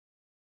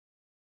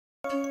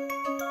Namaste.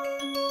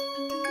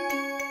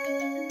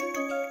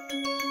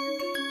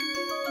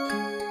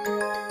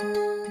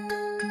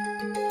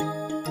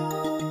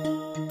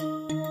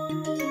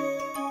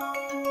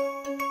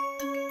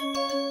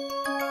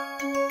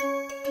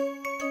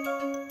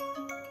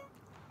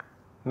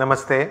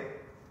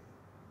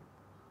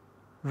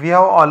 We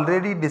have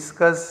already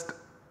discussed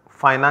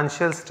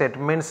financial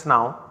statements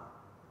now.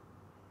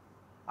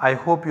 I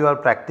hope you are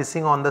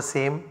practicing on the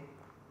same,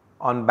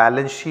 on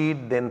balance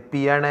sheet, then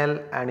P&L,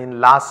 and in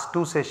last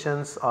 2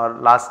 sessions or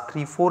last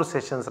 3-4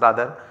 sessions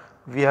rather,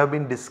 we have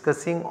been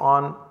discussing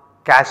on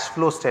cash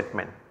flow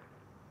statement.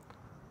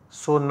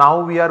 So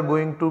now we are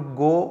going to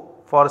go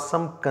for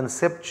some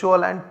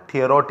conceptual and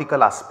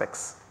theoretical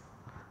aspects.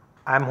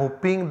 I am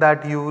hoping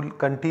that you will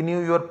continue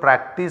your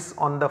practice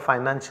on the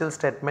financial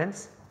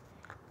statements,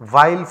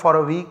 while for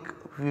a week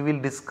we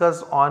will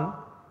discuss on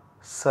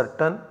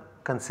certain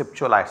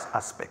conceptual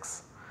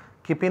aspects.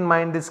 Keep in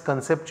mind, these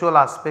conceptual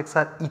aspects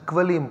are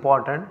equally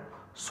important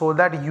so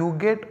that you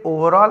get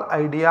overall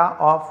idea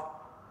of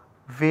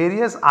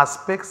various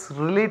aspects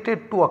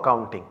related to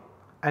accounting,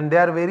 and they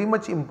are very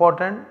much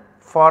important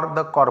for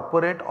the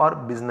corporate or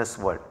business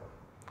world.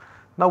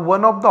 Now,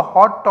 one of the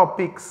hot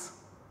topics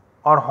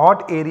or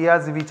hot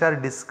areas which are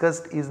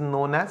discussed is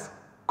known as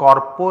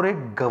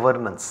corporate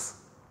governance.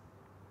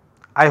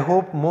 I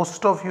hope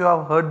most of you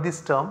have heard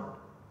this term.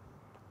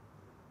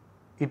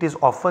 It is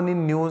often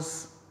in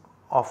news,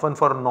 often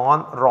for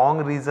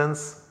wrong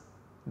reasons,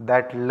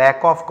 that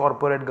lack of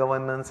corporate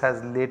governance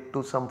has led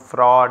to some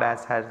fraud,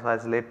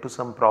 has led to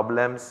some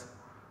problems.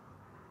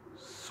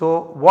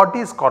 So, what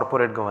is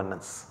corporate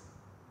governance?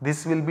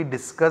 This will be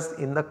discussed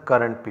in the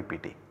current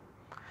PPT.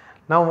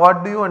 Now,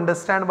 what do you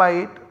understand by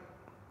it?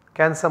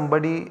 Can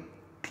somebody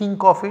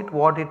think of it,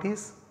 what it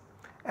is?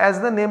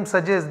 As the name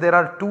suggests, there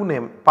are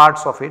 2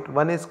 parts of it.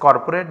 One is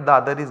corporate, the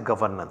other is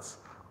governance.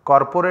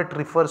 Corporate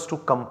refers to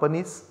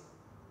companies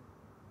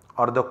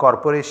or the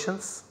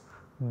corporations.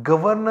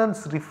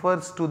 Governance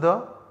refers to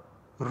the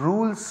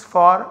rules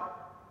for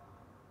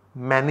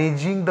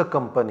managing the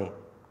company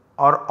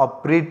or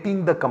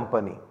operating the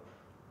company.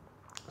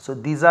 So,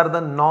 these are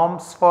the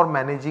norms for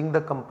managing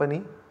the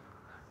company.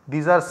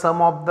 These are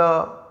some of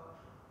the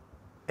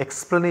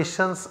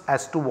explanations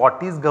as to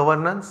what is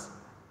governance.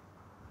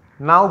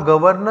 Now,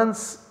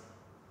 governance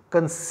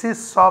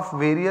consists of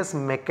various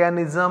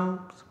mechanisms,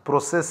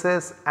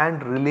 processes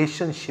and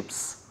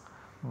relationships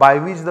by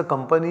which the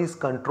company is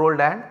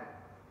controlled and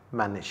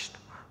managed.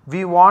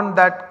 We want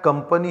that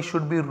company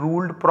should be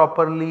ruled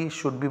properly,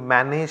 should be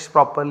managed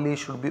properly,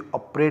 should be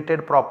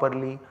operated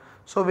properly.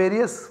 So,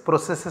 various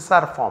processes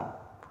are formed.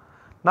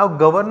 Now,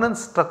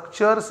 governance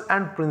structures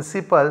and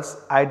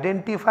principles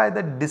identify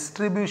the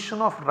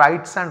distribution of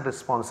rights and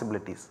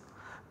responsibilities,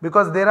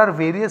 because there are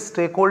various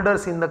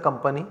stakeholders in the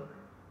company.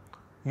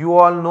 You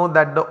all know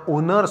that the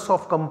owners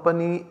of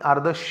company are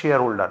the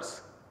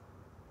shareholders,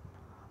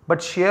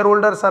 but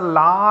shareholders are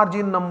large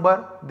in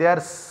number, they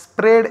are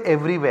spread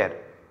everywhere.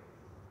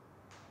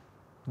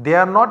 They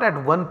are not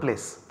at one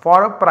place.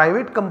 For a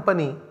private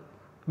company,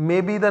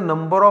 maybe the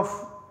number of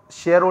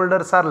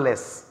shareholders are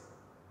less,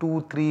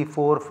 2, 3,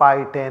 4,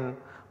 5, 10,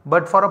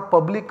 but for a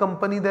public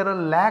company there are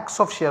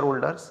lakhs of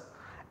shareholders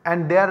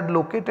and they are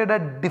located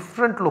at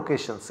different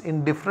locations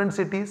in different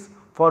cities.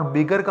 For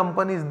bigger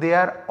companies, they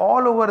are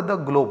all over the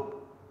globe.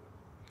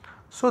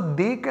 So,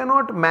 they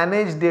cannot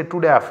manage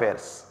day-to-day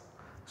affairs.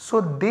 So,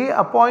 they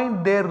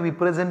appoint their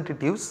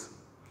representatives,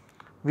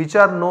 which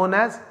are known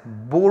as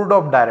board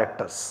of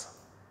directors,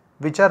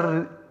 which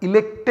are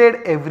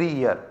elected every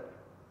year.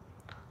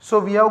 So,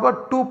 we have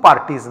got 2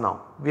 parties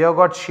now. We have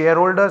got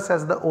shareholders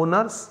as the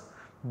owners,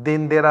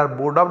 then there are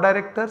board of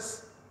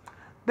directors,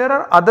 there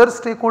are other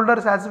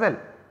stakeholders as well.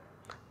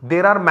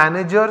 There are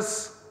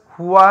managers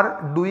who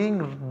are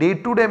doing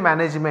day-to-day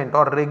management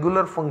or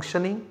regular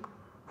functioning,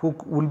 who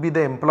will be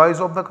the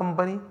employees of the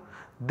company.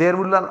 There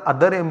will be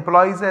other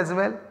employees as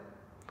well.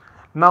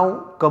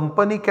 Now,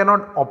 company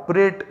cannot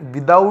operate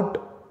without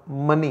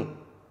money.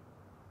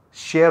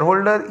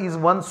 Shareholder is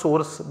one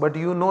source, but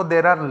you know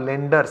there are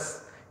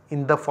lenders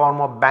in the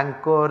form of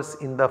bankers,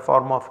 in the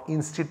form of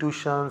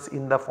institutions,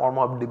 in the form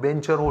of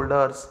debenture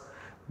holders.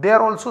 They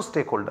are also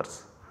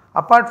stakeholders.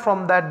 Apart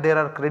from that, there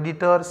are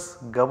creditors,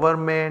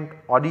 government,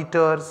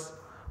 auditors.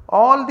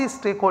 All these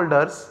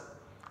stakeholders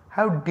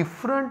have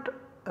different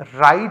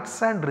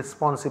rights and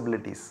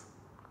responsibilities.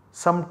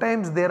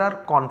 Sometimes there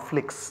are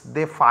conflicts,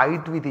 they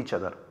fight with each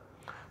other.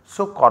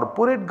 So,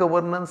 corporate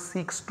governance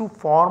seeks to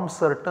form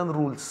certain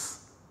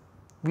rules.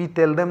 We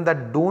tell them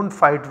that do not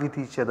fight with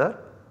each other,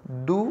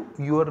 do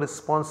your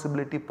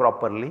responsibility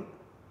properly,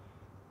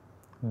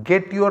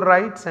 get your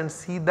rights and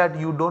see that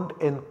you do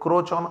not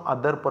encroach on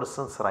other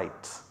person's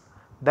rights.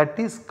 That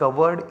is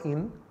covered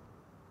in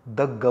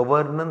the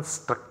governance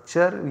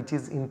structure, which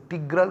is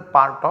integral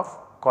part of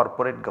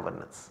corporate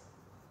governance.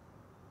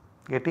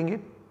 Getting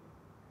it?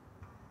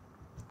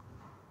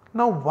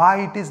 Now,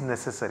 why it is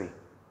necessary?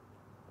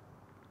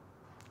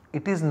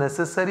 It is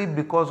necessary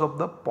because of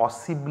the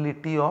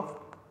possibility of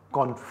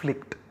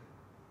conflict.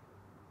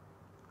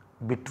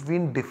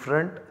 between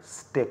different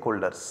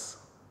stakeholders.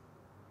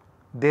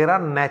 There are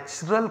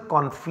natural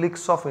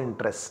conflicts of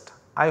interest.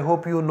 I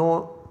hope you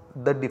know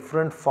the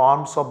different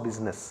forms of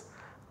business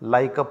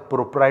like a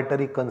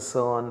proprietary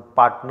concern,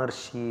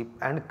 partnership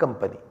and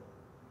company.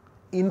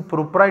 In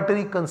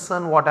proprietary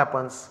concern, what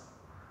happens?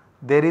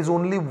 There is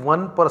only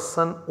one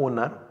person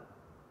owner,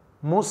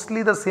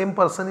 mostly the same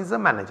person is a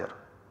manager.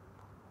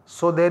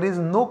 So there is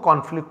no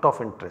conflict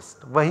of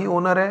interest. वही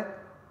owner है,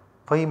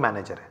 वही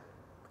manager है.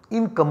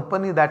 In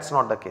company that's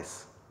not the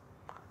case.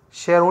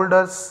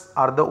 Shareholders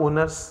are the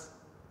owners,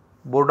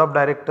 board of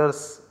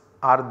directors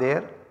are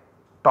their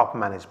top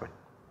management.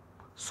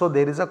 So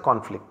there is a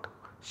conflict.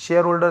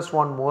 Shareholders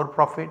want more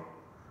profit,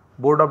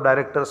 board of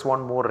directors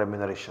want more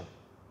remuneration.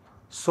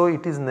 So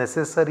it is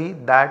necessary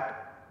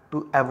that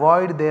to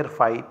avoid their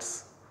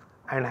fights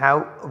and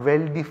have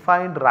well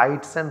defined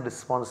rights and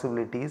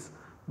responsibilities,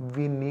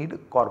 we need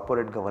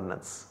corporate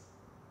governance.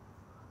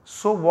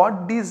 So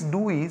what these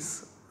do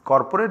is,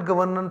 corporate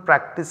governance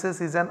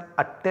practices is an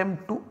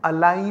attempt to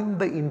align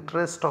the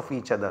interest of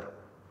each other,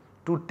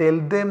 to tell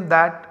them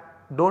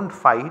that don't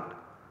fight,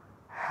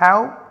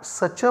 have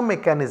such a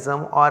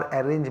mechanism or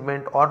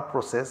arrangement or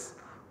process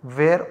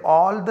where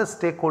all the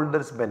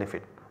stakeholders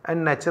benefit,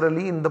 and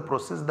naturally in the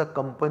process the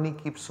company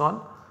keeps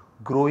on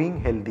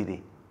growing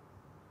healthily.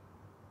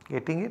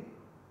 Getting it?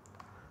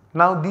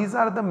 Now these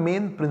are the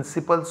main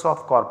principles of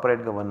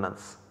corporate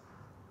governance: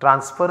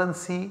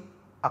 transparency,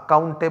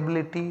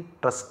 accountability,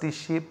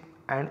 trusteeship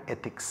and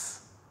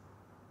ethics.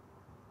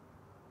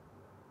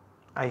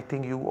 I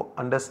think you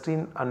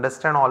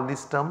understand all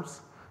these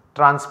terms.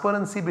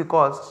 Transparency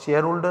because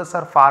shareholders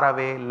are far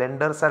away,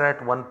 lenders are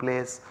at one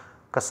place,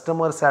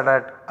 customers are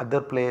at other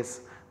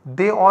place.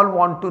 They all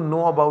want to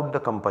know about the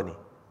company.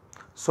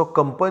 So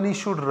company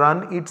should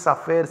run its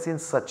affairs in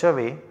such a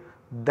way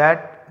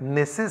that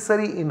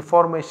necessary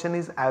information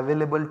is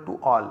available to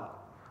all.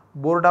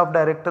 Board of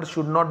directors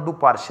should not do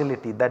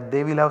partiality, that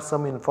they will have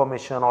some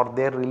information or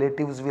their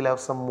relatives will have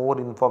some more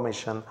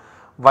information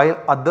while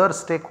other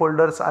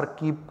stakeholders are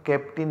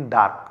kept in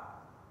dark.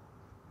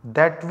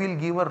 That will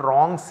give a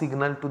wrong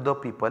signal to the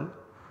people.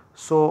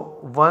 So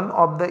one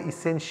of the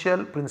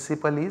essential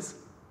principle is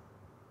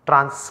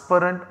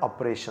transparent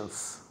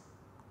operations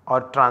or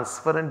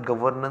transparent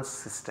governance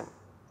system.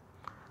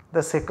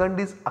 The second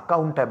is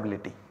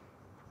accountability.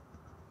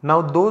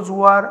 Now those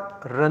who are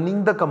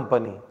running the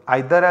company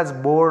either as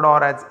board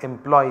or as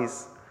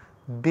employees,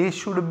 they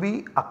should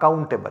be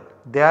accountable.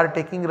 They are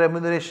taking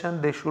remuneration,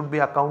 they should be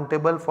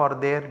accountable for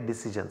their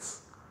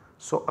decisions.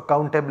 So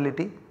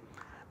accountability.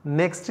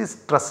 Next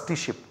is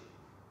trusteeship.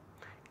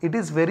 It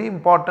is very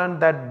important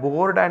that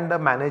board and the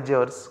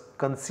managers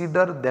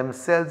consider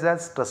themselves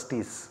as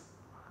trustees.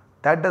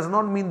 That does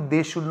not mean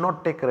they should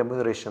not take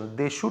remuneration.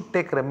 They should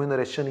take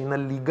remuneration in a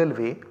legal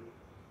way,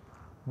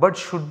 but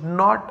should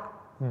not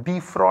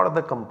defraud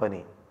the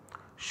company,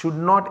 should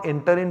not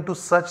enter into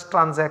such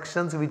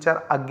transactions which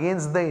are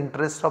against the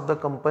interest of the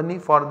company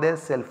for their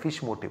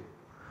selfish motive.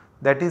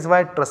 That is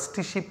why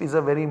trusteeship is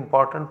a very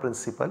important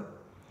principle.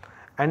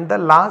 And the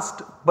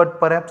last but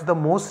perhaps the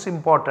most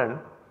important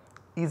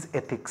is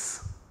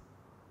ethics.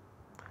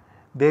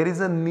 There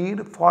is a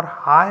need for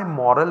high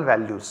moral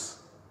values.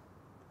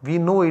 We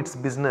know it's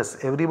business,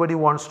 everybody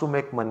wants to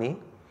make money,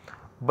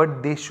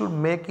 but they should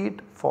make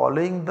it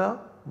following the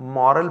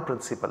moral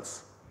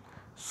principles.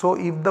 So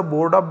if the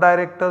board of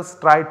directors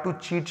try to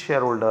cheat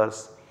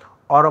shareholders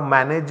or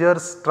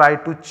managers try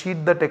to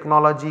cheat the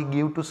technology,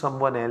 give to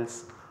someone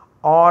else,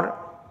 or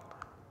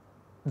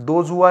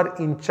those who are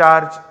in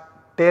charge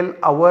tell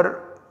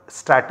our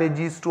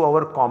strategies to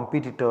our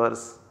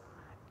competitors,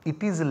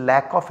 it is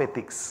lack of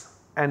ethics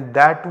and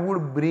that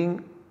would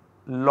bring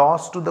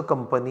loss to the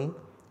company.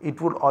 It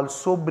would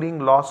also bring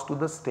loss to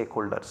the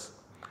stakeholders.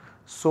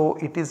 So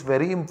it is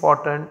very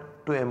important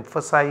to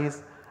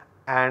emphasize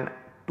and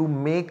to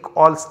make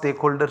all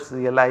stakeholders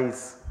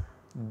realize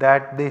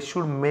that they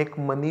should make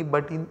money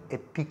but in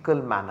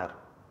ethical manner.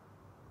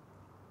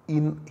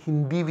 In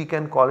Hindi we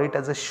can call it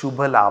as a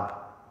Shubha Labh.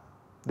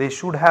 They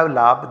should have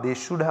labh, they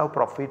should have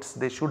profits,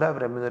 they should have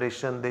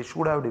remuneration, they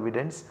should have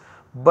dividends,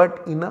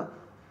 but in a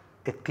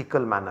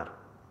ethical manner.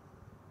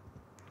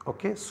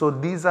 Okay, so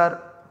these are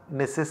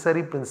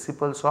necessary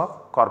principles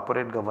of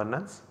corporate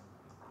governance.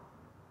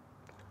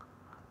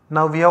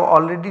 Now we have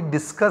already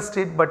discussed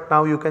it, but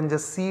now you can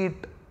just see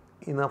it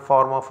in a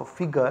form of a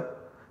figure.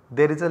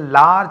 There is a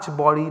large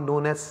body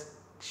known as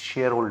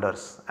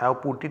shareholders. I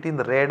have put it in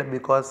red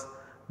because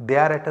they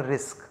are at a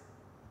risk.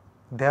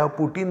 They have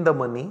put in the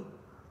money,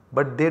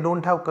 but they do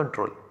not have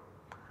control.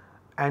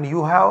 And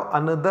you have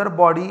another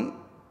body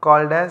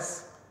called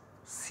as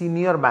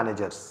senior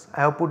managers.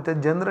 I have put the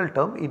general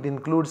term, it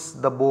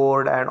includes the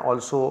board and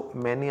also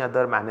many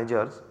other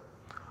managers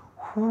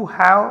who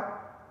have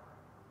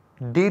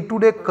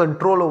day-to-day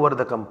control over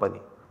the company.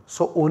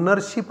 So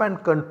ownership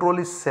and control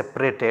is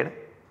separated.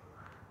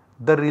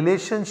 The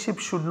relationship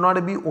should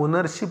not be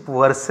ownership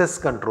versus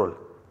control,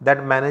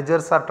 that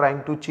managers are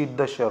trying to cheat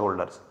the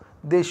shareholders.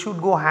 They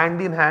should go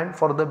hand in hand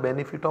for the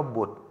benefit of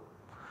both.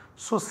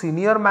 So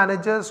senior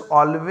managers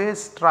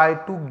always try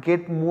to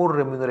get more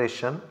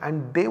remuneration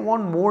and they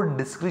want more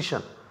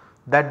discretion,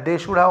 that they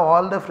should have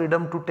all the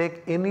freedom to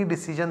take any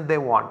decision they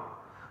want.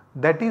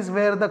 That is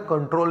where the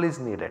control is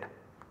needed.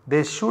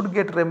 They should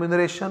get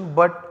remuneration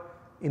but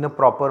in a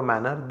proper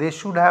manner. They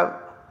should have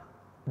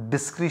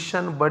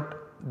discretion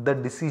but the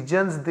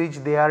decisions which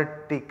they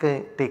are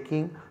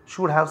taking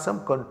should have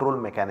some control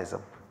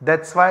mechanism.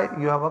 That is why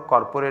you have a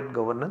corporate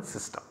governance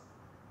system.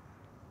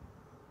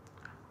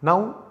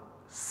 Now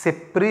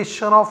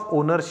separation of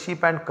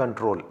ownership and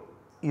control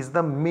is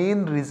the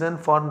main reason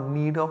for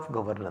need of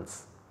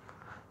governance.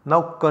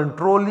 Now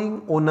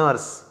controlling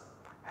owners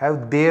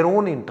have their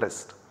own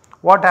interest.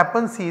 What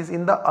happens is,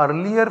 in the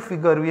earlier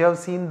figure we have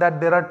seen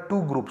that there are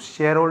two groups,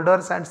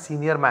 shareholders and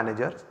senior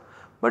managers,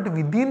 but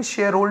within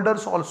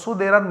shareholders also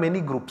there are many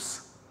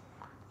groups.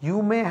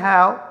 You may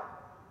have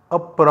a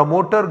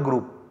promoter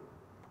group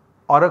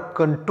or a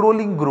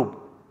controlling group.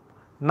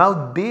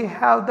 Now they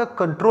have the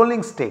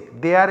controlling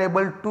stake, they are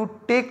able to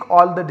take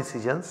all the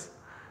decisions.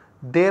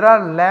 There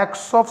are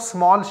lakhs of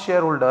small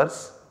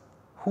shareholders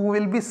who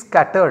will be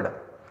scattered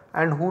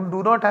and who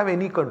do not have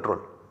any control.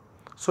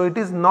 So it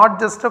is not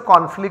just a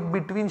conflict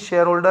between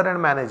shareholder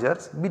and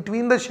managers,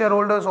 between the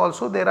shareholders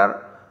also there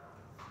are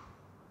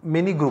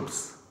many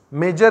groups.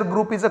 Major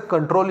group is a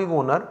controlling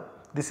owner.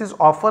 This is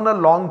often a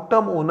long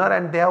term owner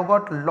and they have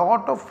got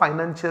lot of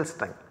financial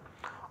strength.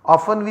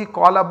 Often we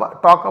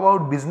talk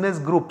about business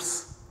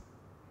groups.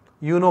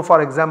 You know,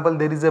 for example,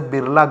 there is a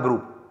Birla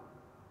group,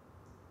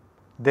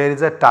 there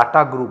is a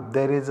Tata group,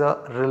 there is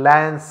a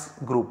Reliance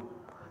group.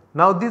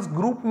 Now this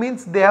group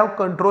means they have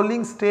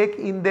controlling stake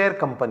in their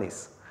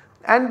companies.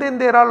 And then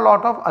there are a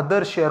lot of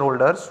other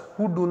shareholders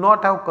who do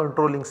not have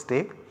controlling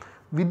stake.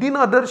 Within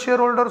other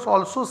shareholders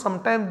also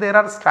sometimes there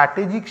are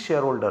strategic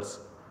shareholders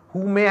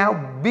who may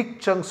have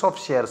big chunks of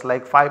shares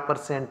like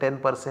 5%,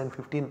 10%,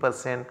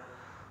 15%,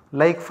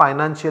 like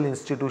financial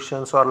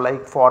institutions or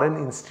like foreign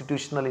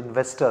institutional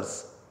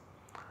investors.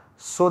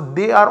 So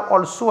they are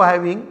also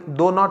having,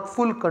 though not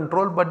full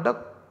control, but the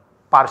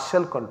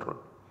partial control.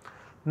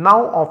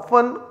 Now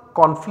often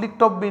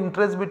conflict of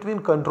interest between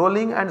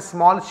controlling and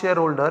small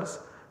shareholders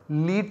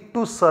lead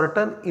to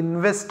certain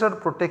investor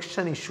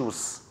protection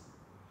issues,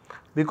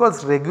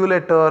 because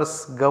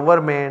regulators,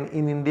 government,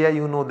 in India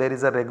you know there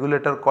is a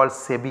regulator called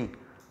SEBI,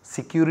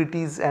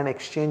 Securities and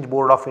Exchange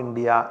Board of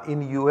India.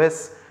 In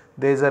US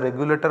there is a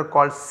regulator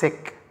called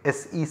SEC,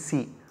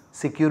 SEC,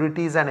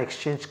 Securities and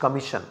Exchange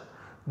Commission.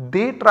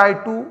 They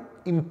try to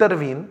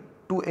intervene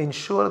to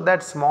ensure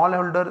that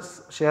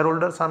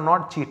shareholders are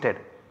not cheated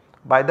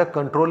by the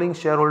controlling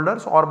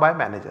shareholders or by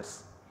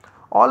managers.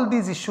 All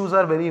these issues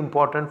are very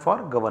important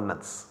for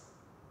governance.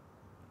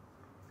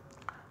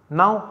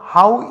 Now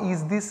how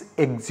is this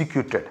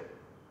executed?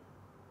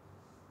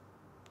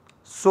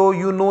 So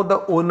you know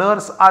the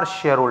owners are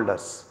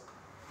shareholders.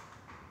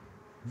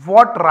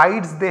 What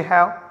rights they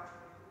have?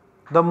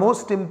 The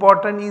most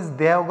important is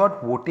they have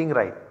got voting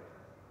right.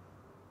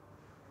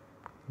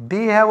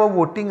 They have a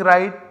voting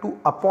right to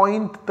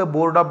appoint the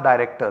board of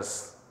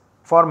directors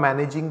for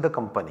managing the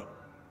company.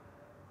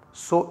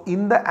 So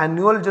in the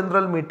annual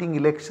general meeting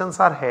elections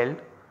are held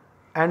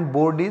and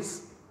board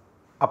is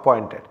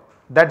appointed.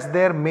 That is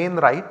their main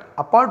right.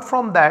 Apart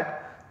from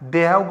that,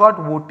 they have got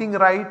voting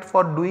right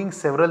for doing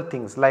several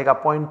things like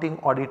appointing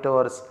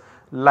auditors,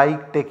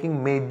 like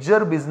taking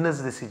major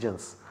business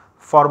decisions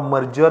for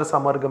mergers,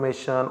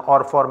 amalgamation,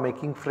 or for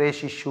making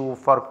fresh issue,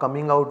 for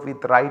coming out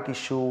with right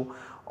issue,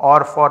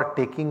 or for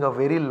taking a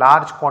very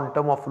large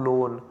quantum of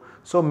loan.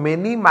 So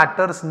many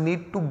matters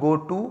need to go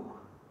to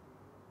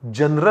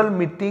general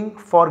meeting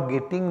for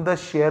getting the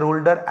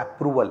shareholder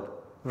approval,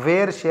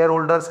 where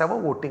shareholders have a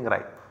voting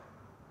right.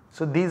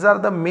 So these are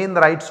the main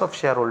rights of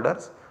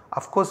shareholders.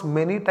 Of course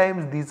many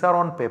times these are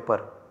on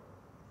paper,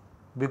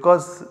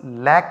 because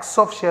lakhs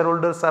of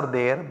shareholders are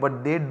there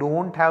but they do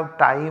not have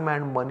time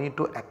and money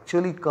to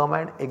actually come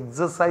and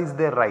exercise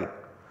their right.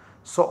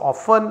 So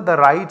often the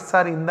rights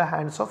are in the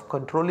hands of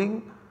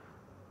controlling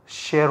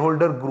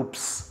shareholder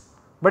groups.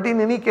 But in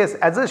any case,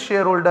 as a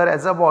shareholder,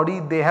 as a body,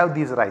 they have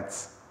these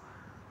rights.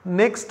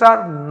 Next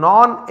are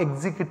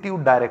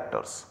non-executive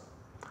directors.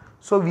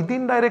 So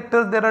within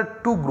directors there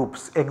are two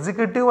groups,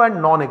 executive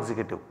and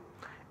non-executive.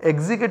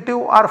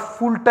 Executive are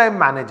full-time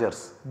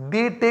managers.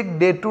 They take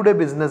day-to-day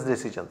business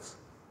decisions.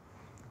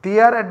 They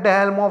are at the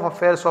helm of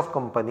affairs of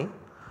company.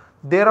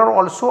 There are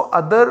also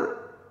other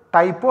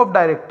type of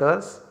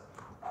directors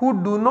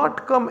who do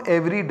not come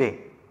every day.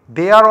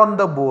 They are on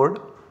the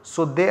board,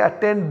 so they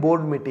attend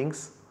board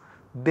meetings.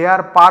 They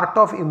are part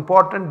of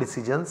important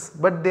decisions,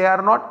 but they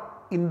are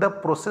not in the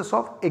process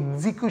of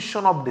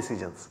execution of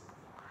decisions.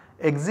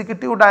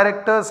 Executive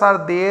directors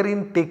are there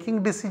in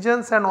taking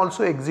decisions and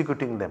also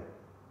executing them.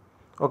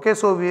 Okay,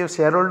 so we have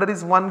shareholder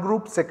is one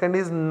group, second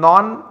is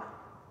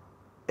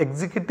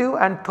non-executive,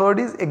 and third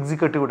is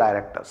executive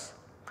directors.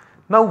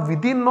 Now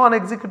within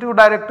non-executive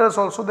directors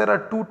also there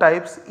are two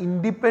types,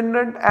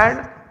 independent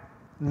and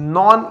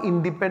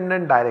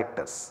non-independent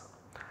directors.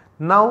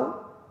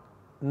 Now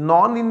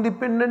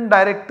non-independent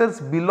directors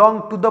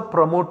belong to the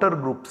promoter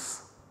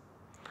groups.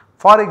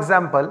 For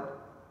example,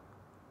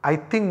 I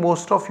think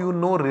most of you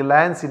know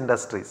Reliance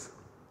Industries.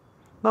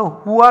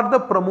 Now, who are the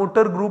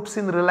promoter groups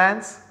in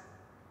Reliance?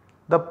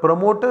 The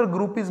promoter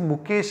group is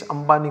Mukesh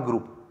Ambani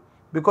Group,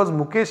 because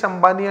Mukesh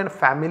Ambani and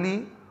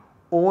family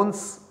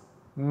owns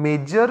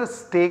major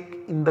stake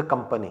in the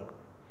company,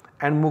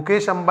 and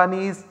Mukesh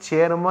Ambani is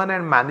chairman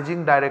and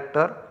managing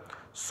director,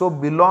 so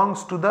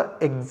belongs to the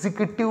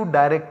executive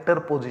director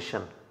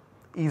position.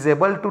 He is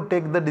able to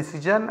take the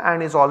decision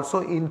and is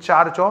also in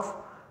charge of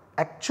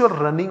actual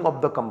running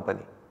of the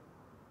company.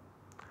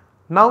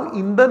 Now,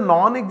 in the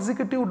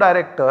non-executive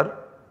director,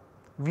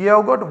 we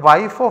have got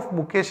wife of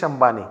Mukesh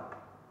Ambani,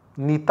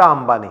 Neeta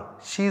Ambani.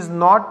 She is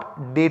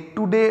not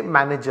day-to-day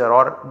manager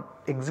or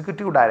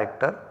executive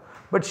director,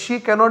 but she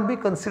cannot be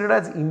considered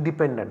as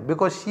independent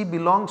because she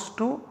belongs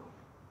to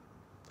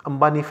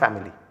Ambani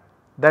family.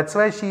 That is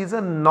why she is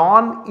a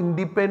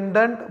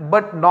non-independent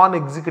but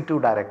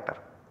non-executive director.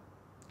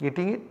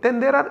 Getting it? Then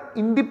there are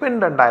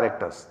independent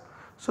directors.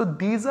 So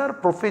these are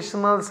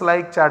professionals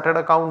like chartered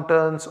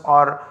accountants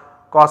or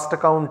cost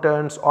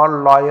accountants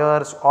or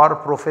lawyers or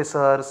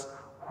professors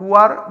who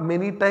are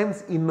many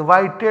times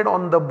invited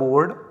on the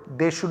board.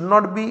 They should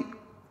not be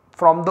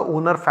from the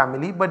owner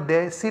family, but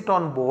they sit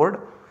on board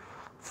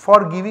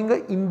for giving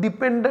an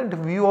independent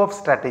view of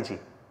strategy.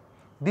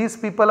 These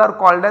people are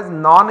called as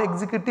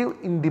non-executive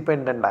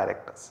independent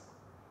directors.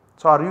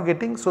 So are you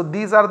getting? So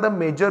these are the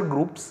major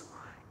groups.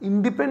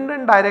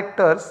 Independent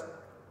directors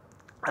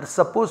are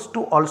supposed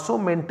to also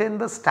maintain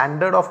the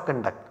standard of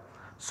conduct.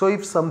 So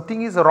if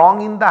something is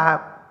wrong in the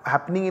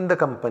happening in the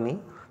company,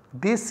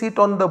 they sit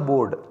on the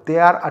board, they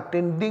are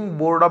attending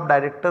board of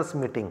directors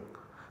meeting.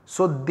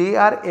 So they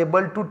are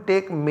able to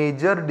take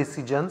major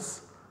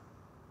decisions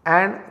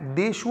and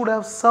they should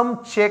have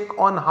some check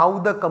on how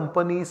the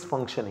company is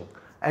functioning.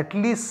 At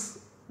least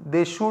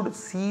they should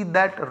see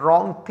that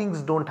wrong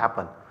things do not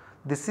happen.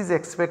 This is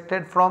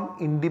expected from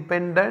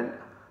independent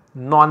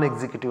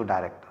non-executive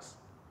directors.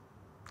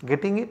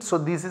 Getting it? So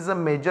this is a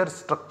major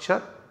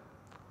structure.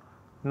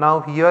 Now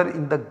here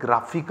in the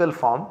graphical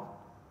form,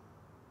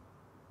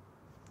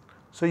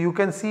 so you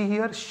can see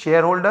here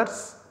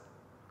shareholders,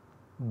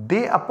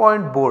 they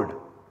appoint board.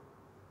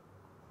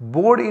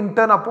 Board in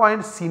turn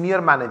appoints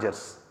senior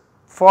managers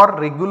for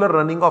regular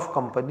running of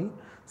company.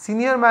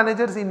 Senior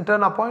managers in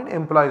turn appoint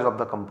employees of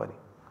the company.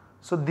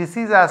 So this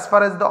is as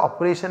far as the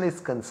operation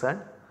is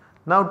concerned.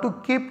 Now to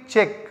keep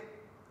check,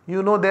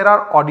 you know there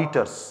are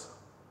auditors.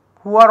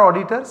 Who are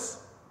auditors?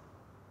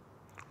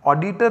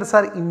 Auditors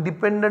are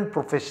independent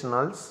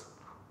professionals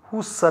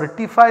who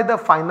certify the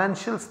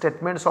financial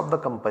statements of the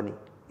company.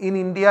 In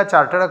India,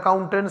 chartered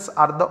accountants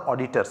are the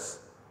auditors.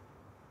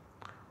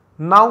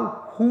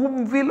 Now,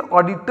 whom will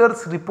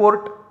auditors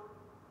report?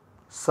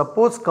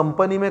 Suppose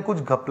company में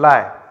कुछ घपला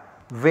है.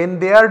 When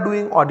they are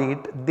doing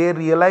audit, they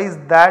realize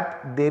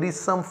that there is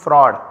some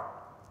fraud.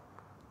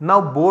 Now,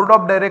 board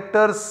of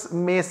directors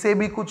में से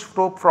भी कुछ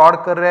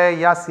fraud कर रहे हैं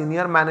या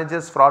senior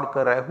managers fraud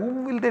कर रहे हैं.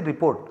 Whom will they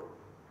report?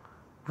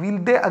 Will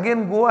they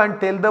again go and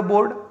tell the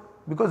board?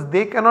 Because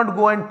they cannot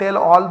go and tell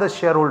all the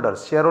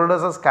shareholders.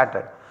 Shareholders are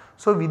scattered.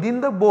 So within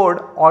the board,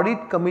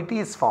 audit committee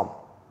is formed,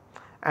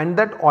 and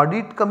that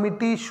audit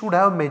committee should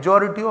have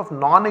majority of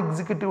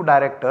non-executive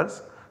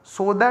directors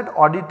so that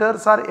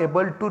auditors are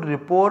able to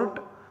report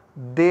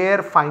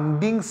their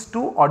findings to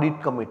audit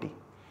committee.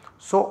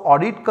 So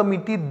audit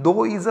committee,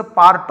 though is a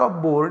part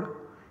of board,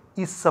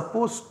 is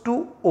supposed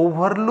to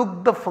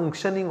overlook the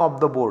functioning of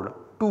the board,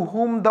 to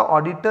whom the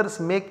auditors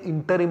make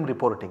interim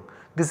reporting.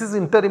 This is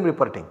interim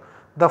reporting.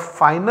 The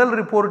final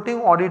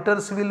reporting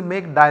auditors will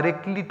make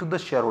directly to the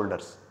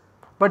shareholders,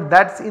 but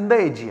that is in the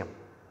AGM.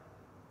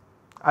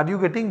 Are you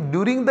getting?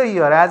 During the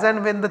year, as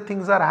and when the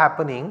things are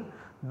happening,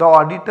 the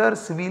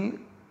auditors will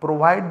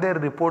provide their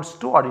reports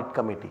to audit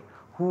committee,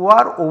 who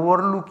are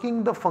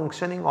overlooking the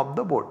functioning of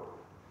the board.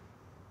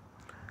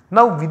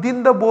 Now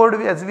within the board,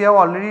 as we have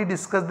already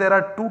discussed, there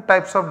are two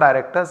types of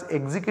directors,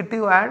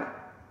 executive and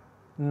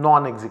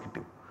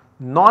non-executive.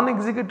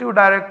 Non-executive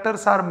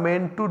directors are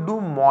meant to do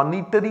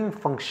monitoring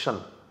function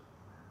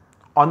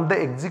on the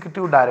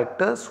executive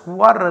directors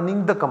who are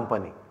running the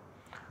company.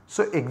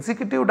 So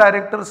executive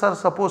directors are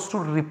supposed to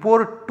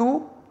report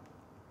to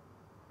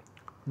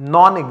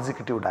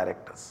non-executive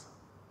directors.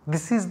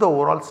 This is the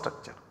overall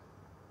structure.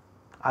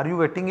 Are you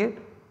getting it?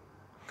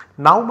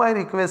 Now my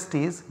request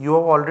is, you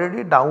have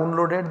already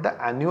downloaded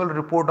the annual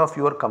report of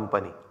your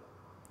company.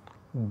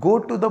 Go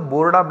to the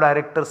board of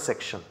directors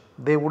section.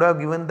 They would have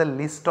given the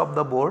list of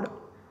the board.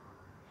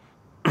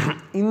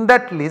 In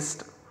that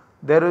list,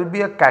 there will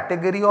be a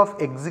category of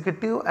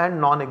executive and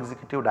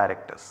non-executive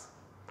directors.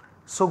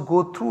 So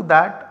go through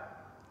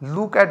that,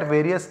 look at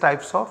various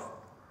types of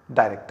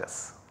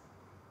directors.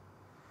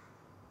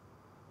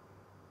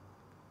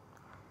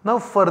 Now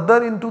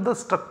further into the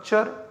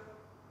structure,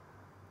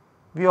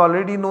 we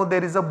already know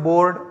there is a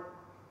board,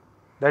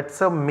 that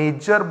is a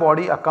major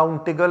body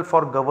accountable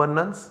for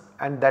governance,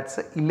 and that is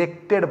an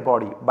elected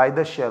body by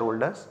the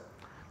shareholders.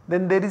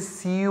 Then there is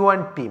CEO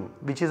and team,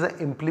 which is an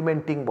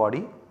implementing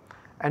body,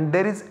 and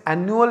there is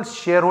annual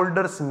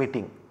shareholders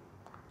meeting.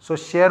 So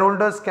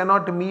shareholders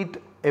cannot meet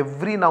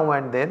every now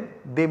and then,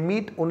 they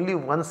meet only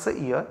once a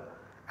year,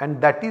 and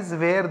that is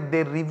where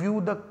they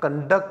review the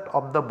conduct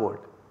of the board.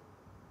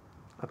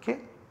 Okay.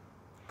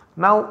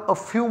 Now a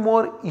few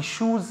more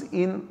issues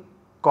in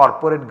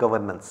corporate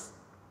governance.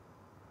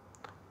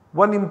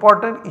 One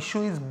important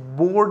issue is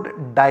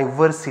board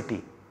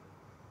diversity.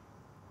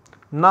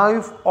 Now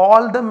if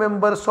all the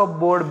members of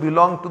board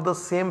belong to the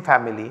same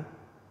family,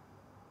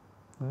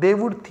 they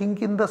would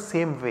think in the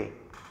same way.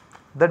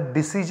 The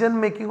decision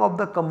making of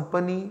the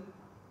company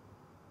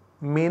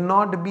may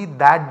not be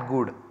that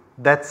good.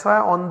 That is why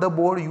on the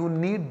board you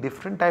need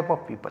different type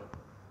of people.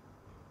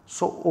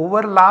 So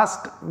over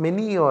last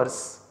many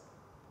years,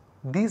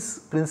 these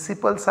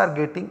principles are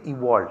getting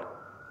evolved,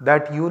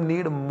 that you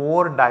need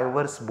more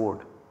diverse board.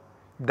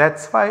 That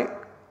is why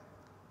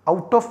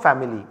out of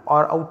family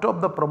or out of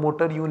the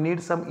promoter you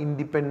need some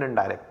independent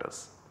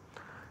directors.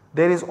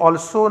 There is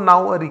also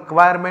now a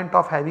requirement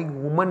of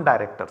having women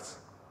directors.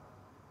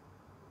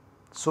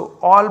 So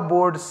all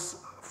boards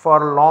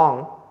for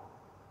long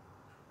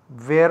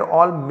were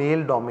all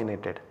male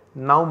dominated.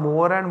 Now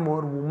more and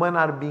more women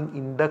are being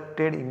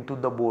inducted into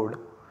the board.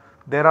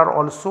 There are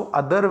also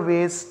other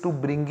ways to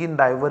bring in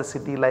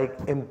diversity, like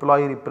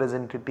employee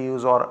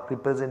representatives or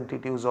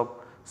representatives of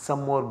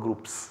some more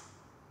groups.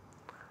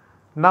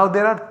 Now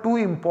there are two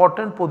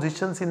important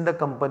positions in the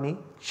company,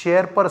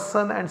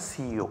 chairperson and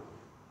CEO.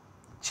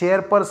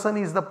 Chairperson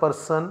is the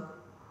person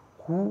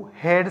who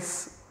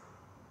heads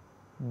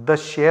the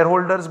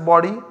shareholders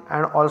body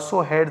and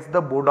also heads the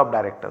board of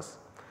directors,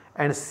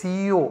 and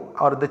CEO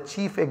or the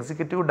chief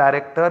executive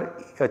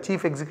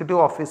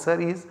officer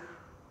is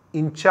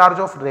in charge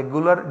of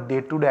regular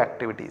day-to-day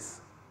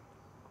activities.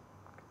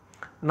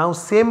 Now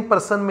same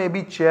person may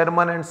be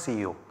chairman and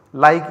CEO,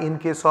 like in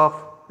case of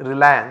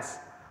Reliance,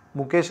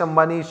 Mukesh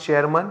Ambani is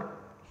chairman,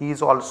 he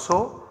is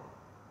also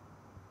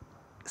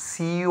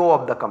CEO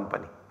of the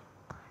company.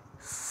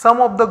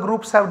 Some of the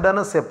groups have done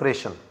a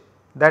separation,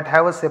 that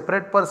have a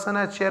separate person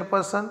as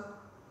chairperson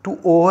to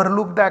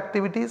overlook the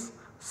activities,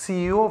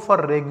 CEO for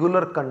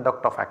regular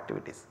conduct of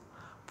activities.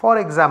 For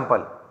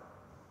example,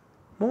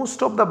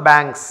 most of the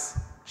banks,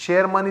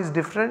 chairman is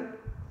different,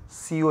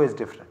 CEO is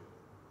different.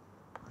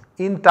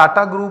 In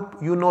Tata Group,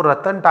 you know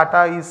Ratan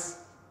Tata is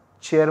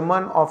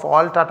chairman of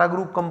all Tata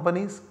Group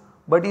companies,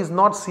 but is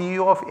not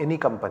CEO of any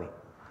company.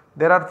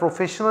 There are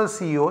professional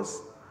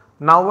CEOs.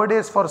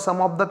 Nowadays for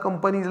some of the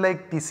companies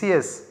like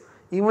TCS,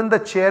 even the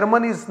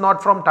chairman is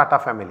not from Tata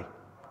family,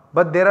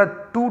 but there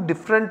are two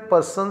different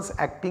persons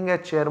acting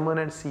as chairman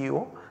and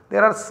CEO.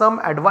 There are some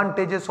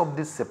advantages of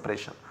this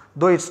separation,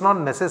 though it is not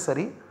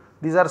necessary.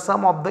 These are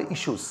some of the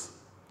issues.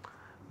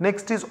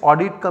 Next is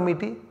audit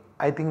committee.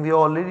 I think we have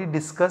already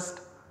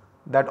discussed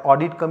that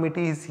audit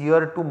committee is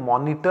here to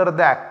monitor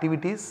the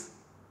activities.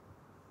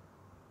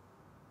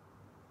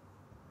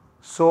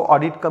 So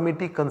audit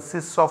committee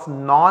consists of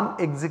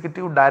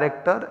non-executive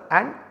director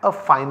and a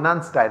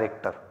finance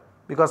director,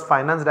 because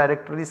finance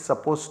director is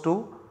supposed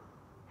to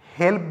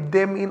help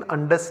them in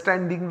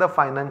understanding the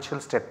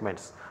financial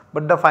statements,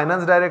 but the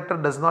finance director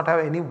does not have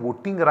any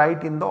voting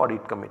right in the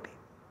audit committee.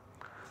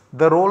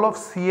 The role of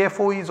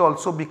CFO is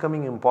also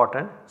becoming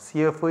important.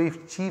 CFO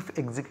is Chief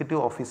Executive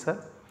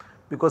Officer,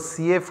 because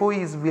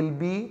CFO will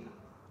be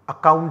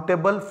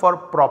accountable for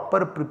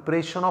proper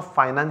preparation of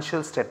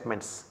financial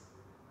statements.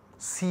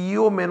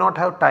 CEO may not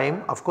have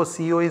time, of course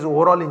CEO is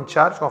overall in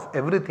charge of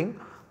everything,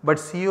 but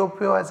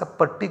CFO has a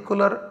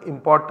particular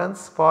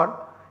importance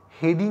for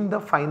heading the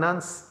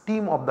finance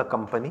team of the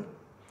company.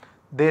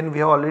 Then we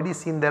have already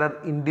seen there are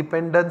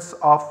independence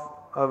of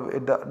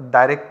the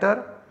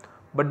director,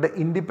 but the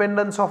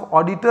independence of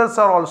auditors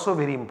are also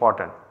very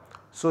important.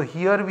 So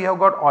here we have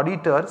got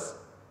auditors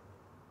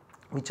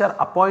which are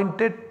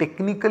appointed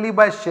technically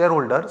by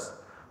shareholders,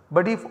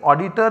 but if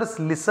auditors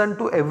listen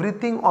to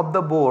everything of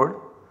the board,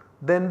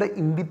 then the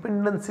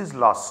independence is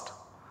lost.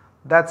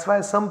 That is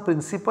why some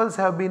principles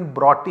have been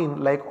brought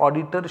in, like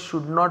auditor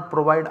should not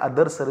provide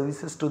other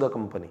services to the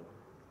company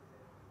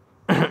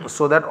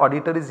so that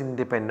auditor is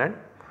independent.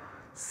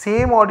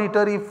 Same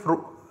auditor, if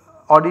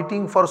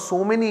auditing for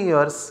so many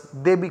years,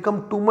 they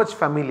become too much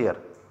familiar.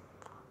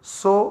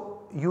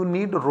 So you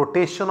need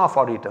rotation of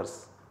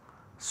auditors.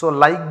 So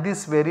like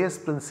this, various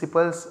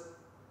principles,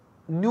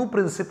 new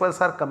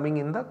principles are coming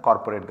in the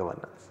corporate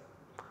governance.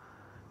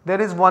 There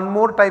is one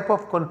more type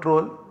of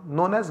control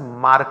known as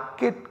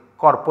market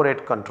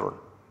corporate control.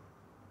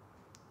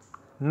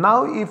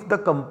 Now if the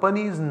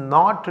company is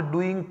not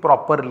doing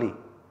properly,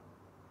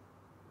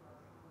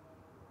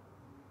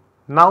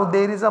 now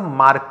there is a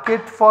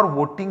market for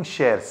voting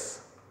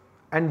shares,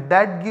 and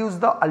that gives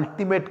the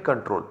ultimate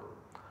control.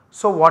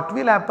 So what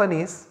will happen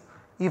is,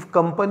 if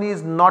company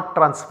is not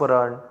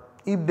transparent,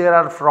 if there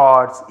are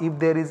frauds, if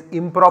there is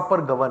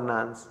improper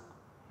governance,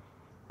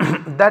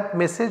 that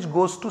message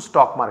goes to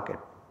stock market.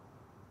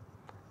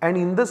 And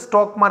in the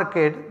stock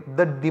market,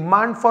 the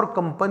demand for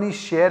company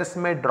shares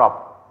may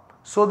drop.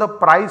 So the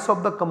price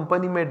of the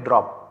company may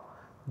drop.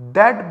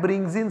 that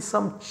brings in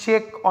some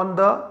check on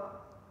the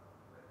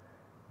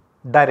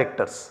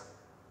directors.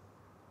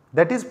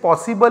 That is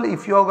possible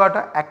if you have got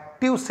an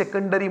active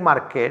secondary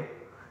market,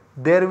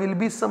 there will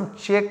be some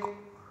check,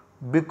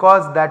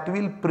 because that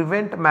will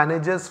prevent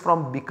managers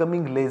from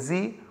becoming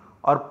lazy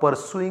or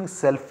pursuing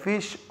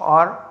selfish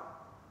or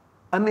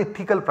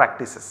unethical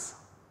practices.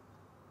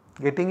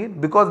 Getting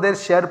it? Because their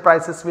share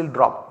prices will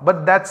drop.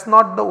 But that is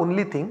not the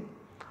only thing.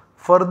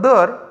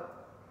 Further,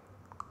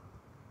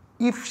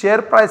 if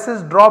share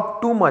prices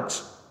drop too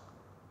much,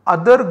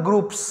 other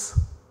groups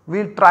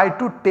will try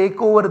to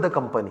take over the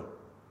company.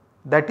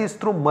 That is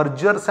through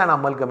mergers and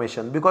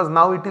amalgamation, because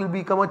now it will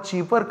become a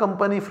cheaper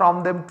company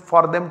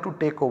for them to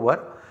take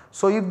over.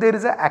 So if there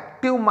is an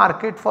active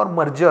market for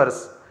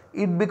mergers,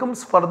 it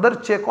becomes further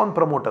check on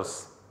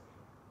promoters,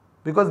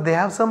 because they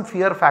have some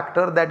fear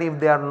factor that if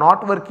they are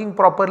not working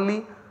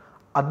properly,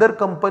 other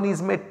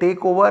companies may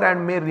take over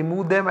and may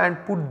remove them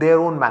and put their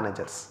own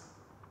managers.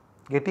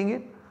 Getting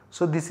it?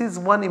 So this is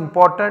one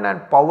important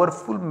and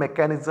powerful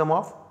mechanism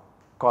of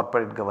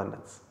corporate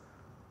governance.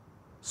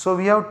 So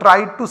we have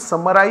tried to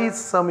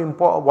summarize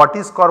what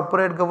is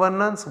corporate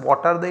governance,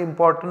 what are the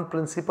important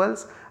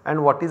principles,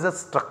 and what is the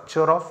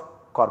structure of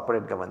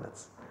corporate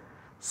governance.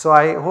 So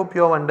I hope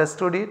you have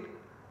understood it.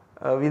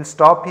 We will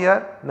stop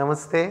here.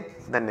 Namaste.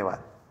 Dhanyavad.